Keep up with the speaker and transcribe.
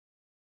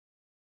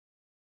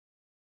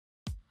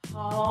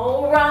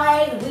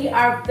Alright, we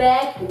are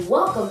back.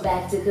 Welcome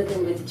back to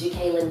Cooking with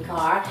Jekalyn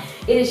Carr.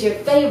 It is your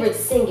favorite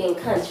singing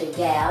country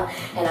gal,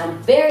 and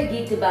I'm very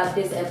geeked about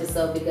this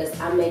episode because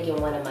I'm making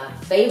one of my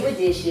favorite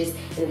dishes,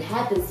 and it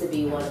happens to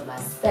be one of my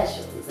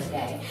specialties,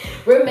 okay?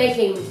 We're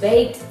making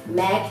baked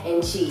mac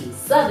and cheese,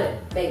 southern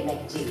baked mac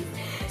and cheese.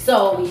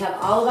 So we have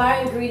all of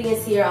our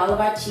ingredients here, all of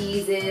our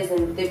cheeses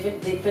and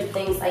different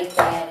things like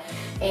that.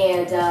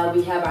 And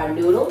we have our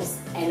noodles,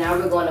 and now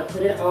we're going to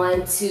put it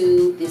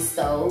onto the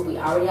stove. We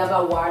already have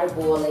our water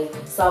boiling,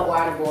 salt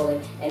water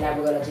boiling, and now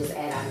we're going to just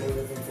add our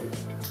noodles into it.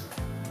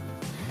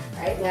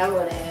 All right, now we're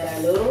going to add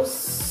our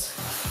noodles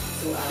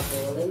to our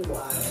boiling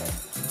water.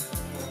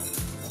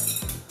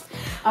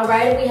 All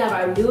right, we have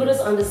our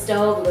noodles on the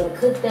stove. We're going to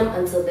cook them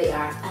until they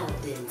are al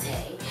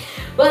dente.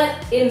 But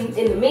in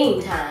the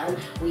meantime,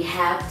 we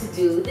have to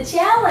do the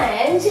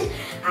challenge.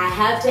 I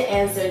have to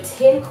answer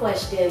 10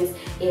 questions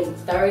in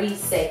 30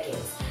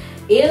 seconds.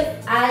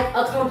 If I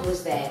accomplish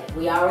that,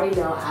 we already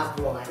know I've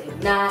won.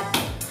 If not,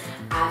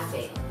 I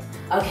failed.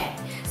 Okay,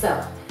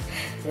 so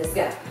let's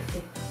go.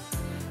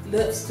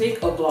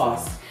 Lipstick or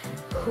gloss?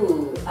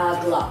 Ooh,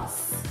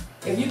 gloss.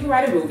 If you could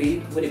write a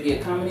movie, would it be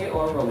a comedy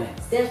or a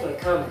romance? Definitely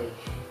comedy.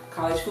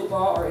 College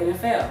football or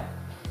NFL?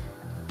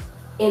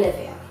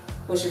 NFL.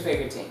 What's your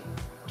favorite team?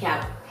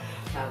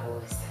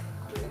 Cowboys.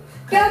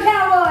 Go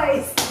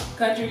Cowboys!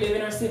 Country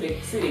living or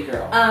city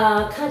girl?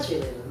 Country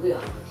living. We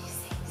all know these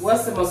things.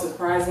 What's the most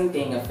surprising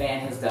thing a fan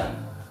has done?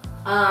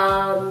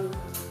 I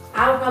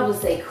would probably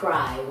say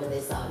cry when they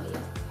saw me.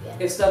 Yeah.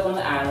 If stuck on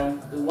the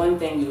island, the one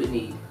thing you would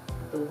need?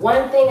 The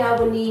one thing I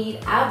would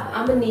need,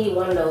 I'm gonna need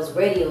one of those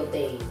radio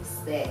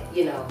things that,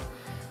 you know,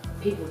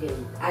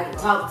 I can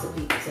talk to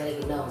people so they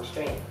can know I'm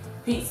stranded.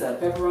 Pizza,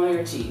 pepperoni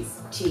or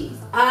cheese? Cheese.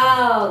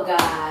 Oh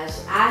gosh,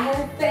 I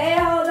have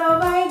failed. Oh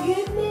my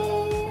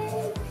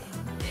goodness.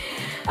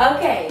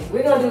 Okay,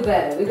 we're gonna do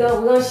better. We're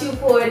gonna shoot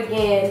for it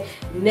again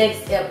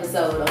next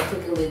episode on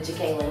Cooking with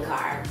Jekalyn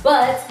Carr.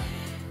 But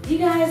you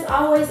guys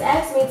always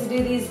ask me to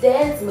do these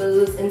dance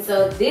moves, and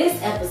so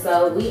this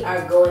episode we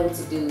are going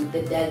to do the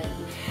Dougie.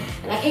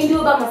 And I can't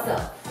do it by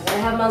myself. I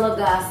gotta have my little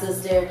god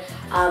sister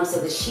so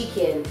that she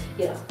can,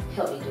 you know,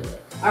 help me do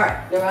it. All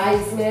right,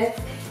 Mariah Smith.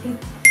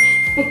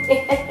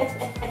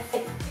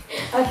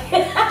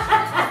 Okay.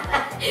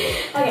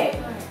 Okay,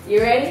 you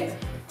ready?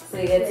 So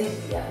you gotta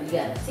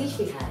teach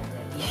me how to do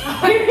it.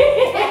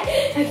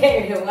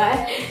 Okay, ready?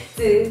 1,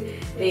 2,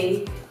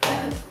 3, go.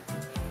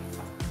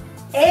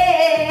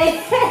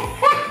 Hey!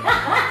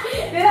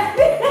 Did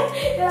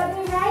I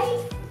do right?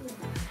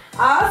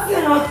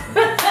 Awesome.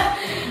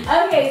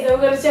 Okay, so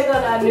we're gonna check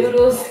on our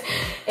noodles,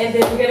 and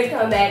then we're gonna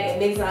come back and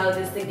mix all of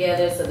this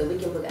together so that we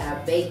can put our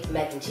baked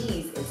mac and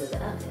cheese into the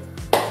oven.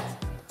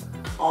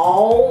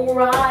 All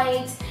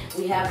right,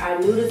 we have our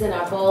noodles in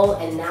our bowl,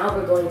 and now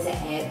we're going to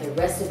add the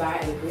rest of our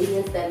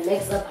ingredients that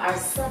makes up our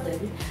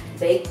southern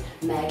baked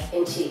mac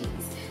and cheese.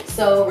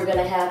 So we're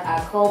gonna have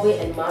our Colby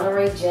and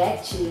Monterey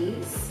Jack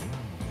cheese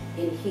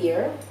in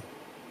here.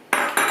 We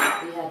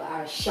have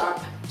our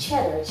sharp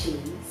cheddar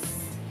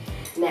cheese.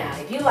 Now,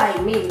 if you like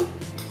me,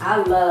 I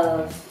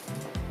love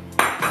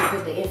to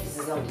put the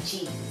emphasis on the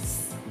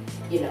cheese.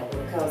 You know,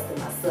 when it comes to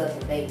my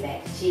southern baked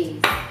mac and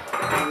cheese,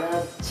 I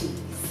love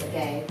cheese,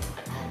 okay?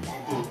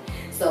 I do.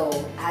 So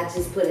I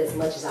just put as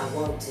much as I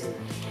want to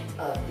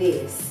of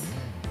this,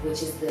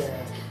 which is the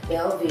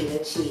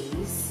Velveeta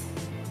cheese,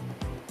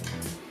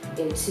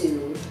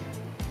 into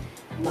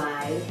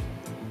my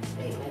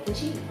baked mac and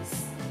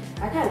cheese.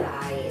 I kind of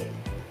eye it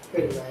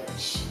pretty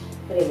much.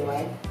 But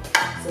anyway,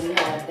 so we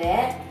have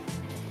that.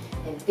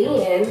 And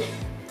then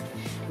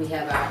we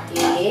have our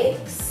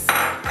eggs.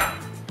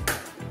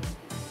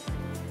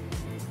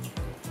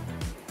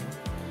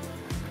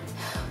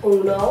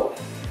 Uno.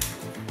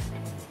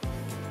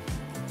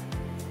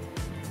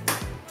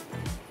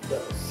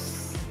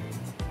 Dos.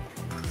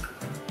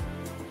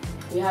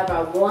 We have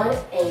our 1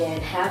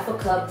 1/2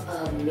 cup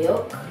of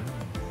milk.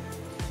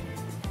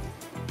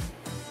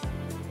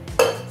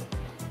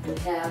 We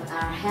have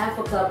our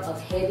 1/2 cup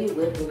of heavy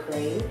whipping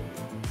cream.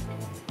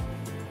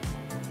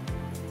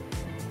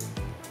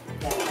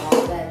 Got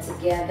all that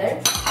together.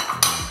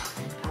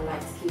 I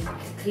like to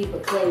keep a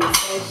clean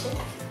station.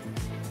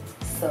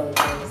 So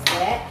there's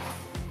that.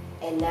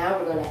 And now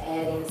we're gonna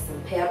add in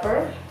some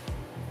pepper.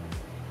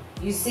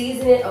 You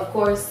season it, of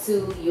course,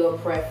 to your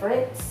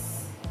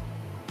preference.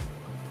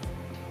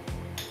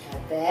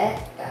 Got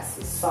that. Got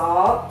some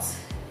salt.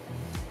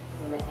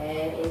 I'm gonna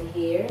add in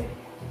here.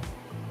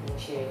 Make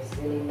sure it's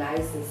really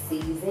nice and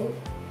seasoned.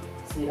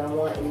 So we don't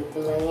want any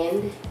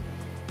bland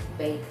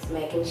baked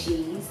mac and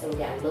cheese. And we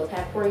got a little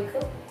paprika.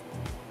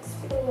 Let's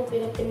put a little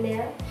bit up in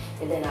there.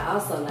 And then I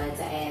also like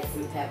to add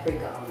some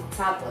paprika on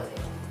top of it.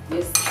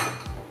 Just,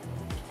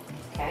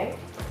 okay.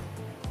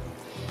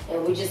 And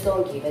we're just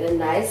gonna give it a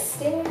nice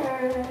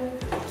stir.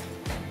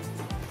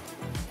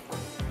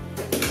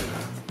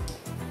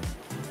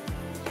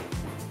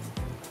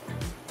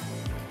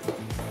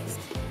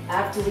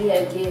 After we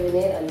have given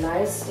it a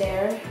nice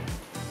stir,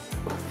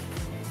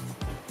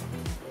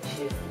 make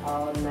sure it's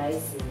all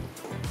nice and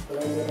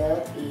blended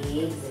up,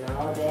 eggs and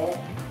all that.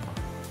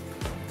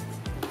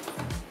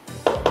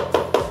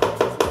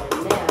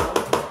 And now,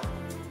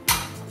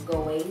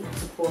 going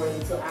to pour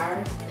into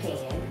our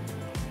pan.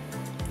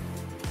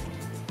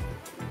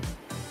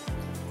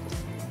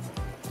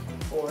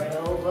 Pour it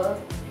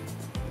over.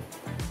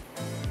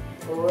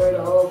 Pour it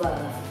over.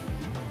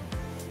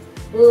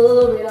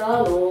 Pour it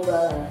all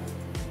over.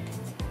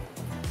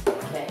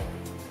 Okay.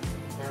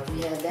 Now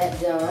we have that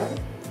done.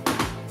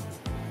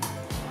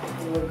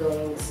 And we're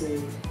going to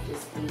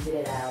just even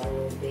it out a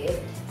little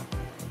bit.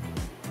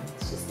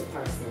 It's just a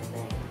personal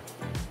thing.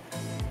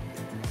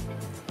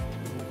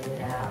 Even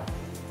it out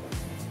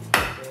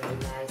very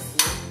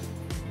nicely.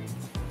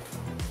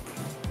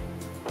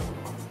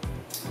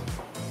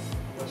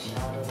 Make sure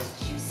all those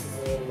juices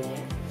are in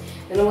there.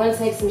 Then I'm going to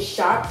take some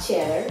sharp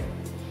cheddar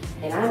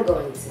and I'm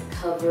going to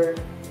cover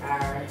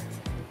our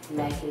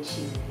mac and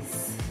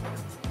cheese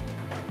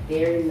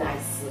very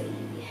nicely.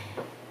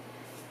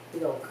 We're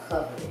going to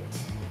cover it.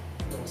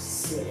 We're going to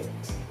sit it.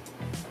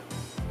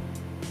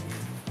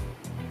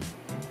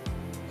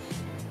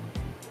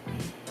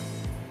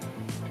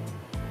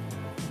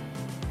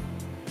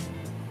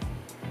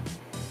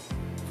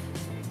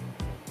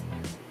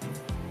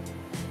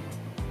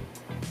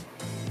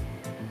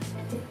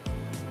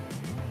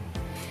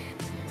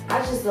 I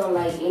just don't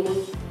like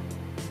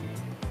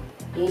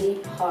any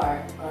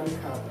part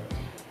uncovered.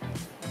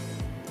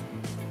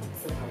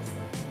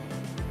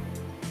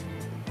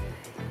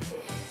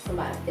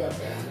 Somebody felt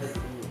that.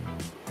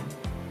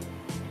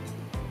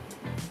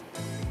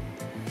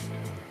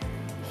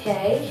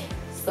 Okay,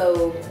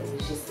 so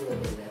there's just a little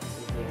bit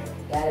left in here.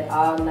 Got it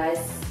all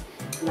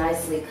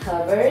nicely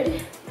covered.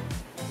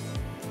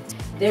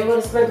 Then we're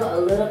gonna sprinkle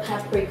a little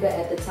paprika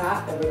at the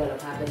top and we're gonna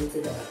pop it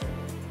into the oven.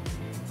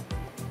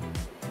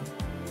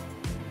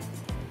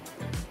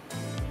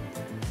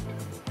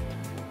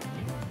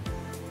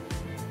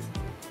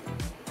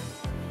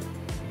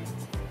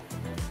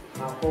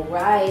 All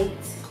right,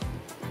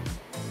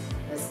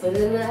 let's put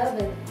it in the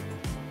oven.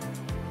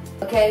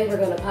 Okay, we're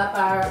gonna pop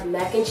our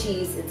mac and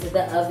cheese into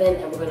the oven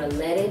and we're gonna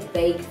let it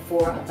bake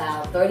for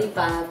about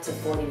 35 to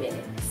 40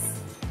 minutes.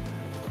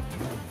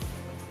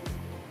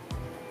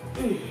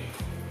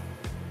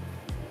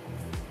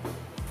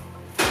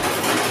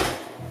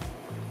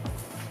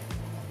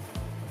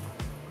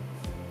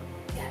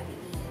 Gotta be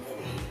even.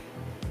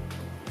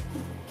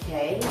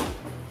 Okay,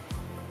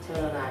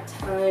 turn on our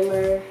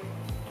timer.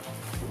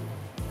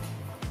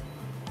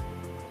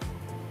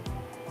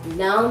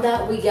 Now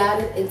that we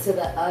got it into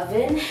the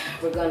oven,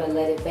 we're gonna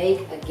let it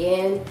bake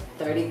again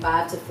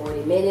 35 to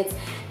 40 minutes.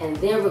 And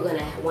then we're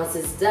gonna, once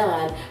it's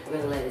done, we're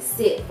gonna let it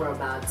sit for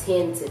about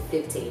 10 to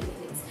 15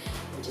 minutes.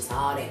 And just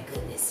all that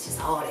goodness,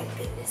 just all that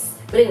goodness.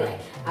 But anyway,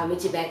 I'll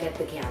meet you back at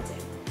the counter.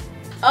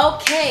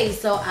 Okay,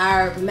 so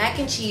our mac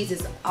and cheese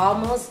is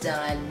almost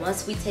done.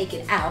 Once we take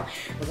it out,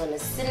 we're gonna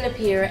sit it up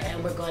here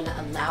and we're gonna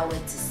allow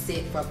it to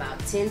sit for about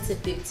 10 to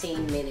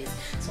 15 minutes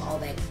so all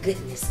that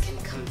goodness can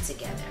come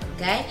together,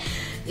 okay?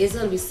 It's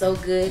gonna be so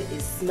good,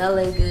 it's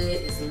smelling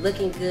good, it's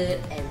looking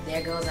good, and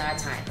there goes our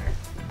timer.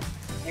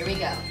 Here we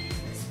go.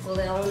 Let's pull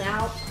it on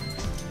out.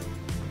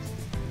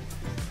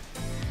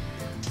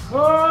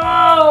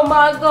 Oh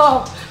my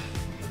God.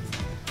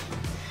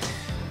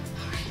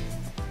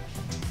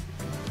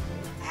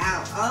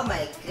 Wow, oh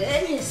my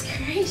goodness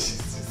gracious,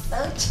 it's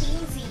so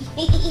cheesy.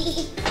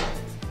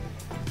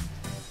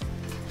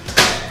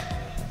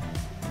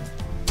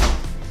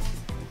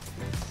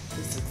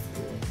 This looks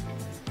good.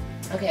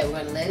 Okay, we're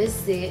gonna let it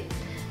sit,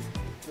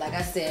 like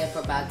I said, for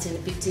about 10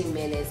 to 15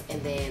 minutes,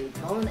 and then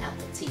bon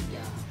appetit,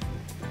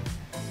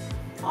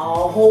 y'all.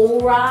 All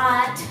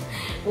right,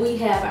 we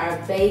have our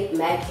baked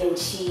mac and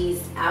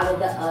cheese out of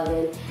the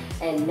oven.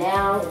 And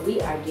now we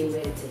are getting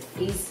ready to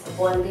feast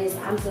upon this.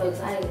 I'm so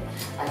excited.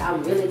 Like,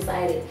 I'm really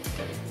excited.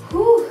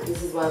 Whew,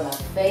 this is one of my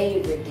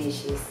favorite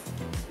dishes.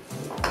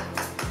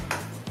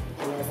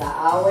 And as I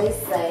always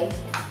say,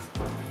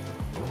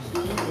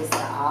 the key is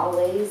to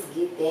always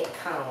get that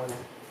corner.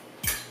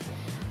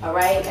 All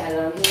right, got it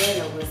on here,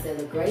 and I'm going to say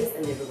the grace,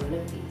 and then we're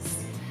going to feast.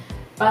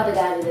 Father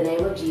God, in the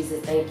name of Jesus,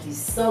 thank you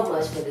so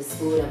much for this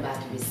food I'm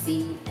about to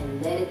receive,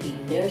 and let it be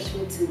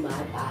nourishment to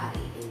my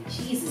body. In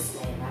Jesus'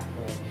 name I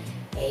pray.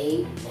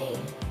 Amen.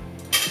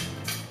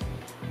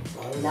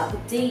 Bon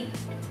appetit.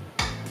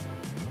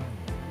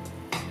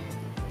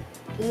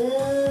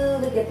 Ooh,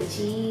 look at the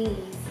cheese.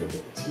 Look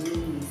at the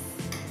cheese.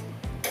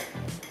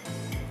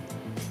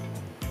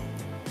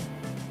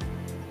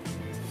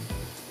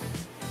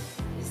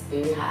 It's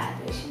very hot.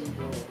 Make sure you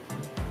blow it.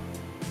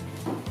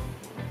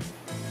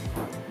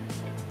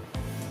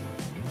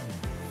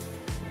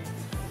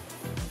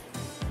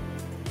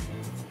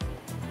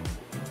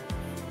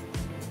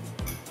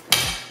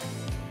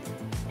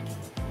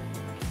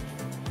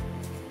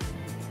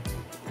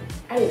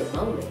 I need a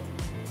moment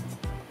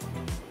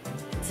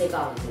to take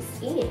all of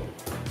this in.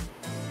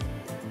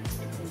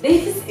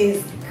 This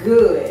is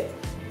good.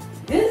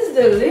 This is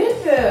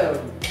delicious.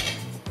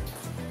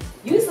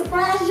 You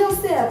surprised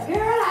yourself, girl.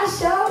 I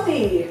sure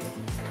did.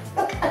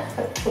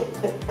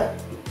 This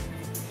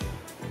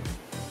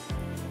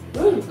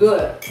is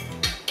good.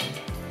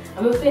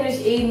 I'm gonna finish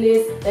eating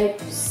this.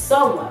 Thank you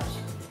so much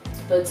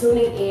for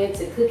tuning in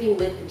to Cooking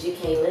with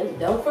Jekalyn.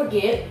 Don't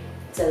forget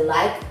to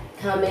like,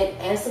 comment,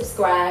 and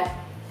subscribe.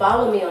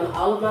 Follow me on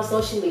all of my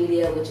social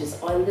media, which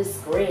is on the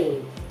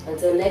screen.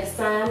 Until next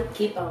time,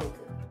 keep on cooking.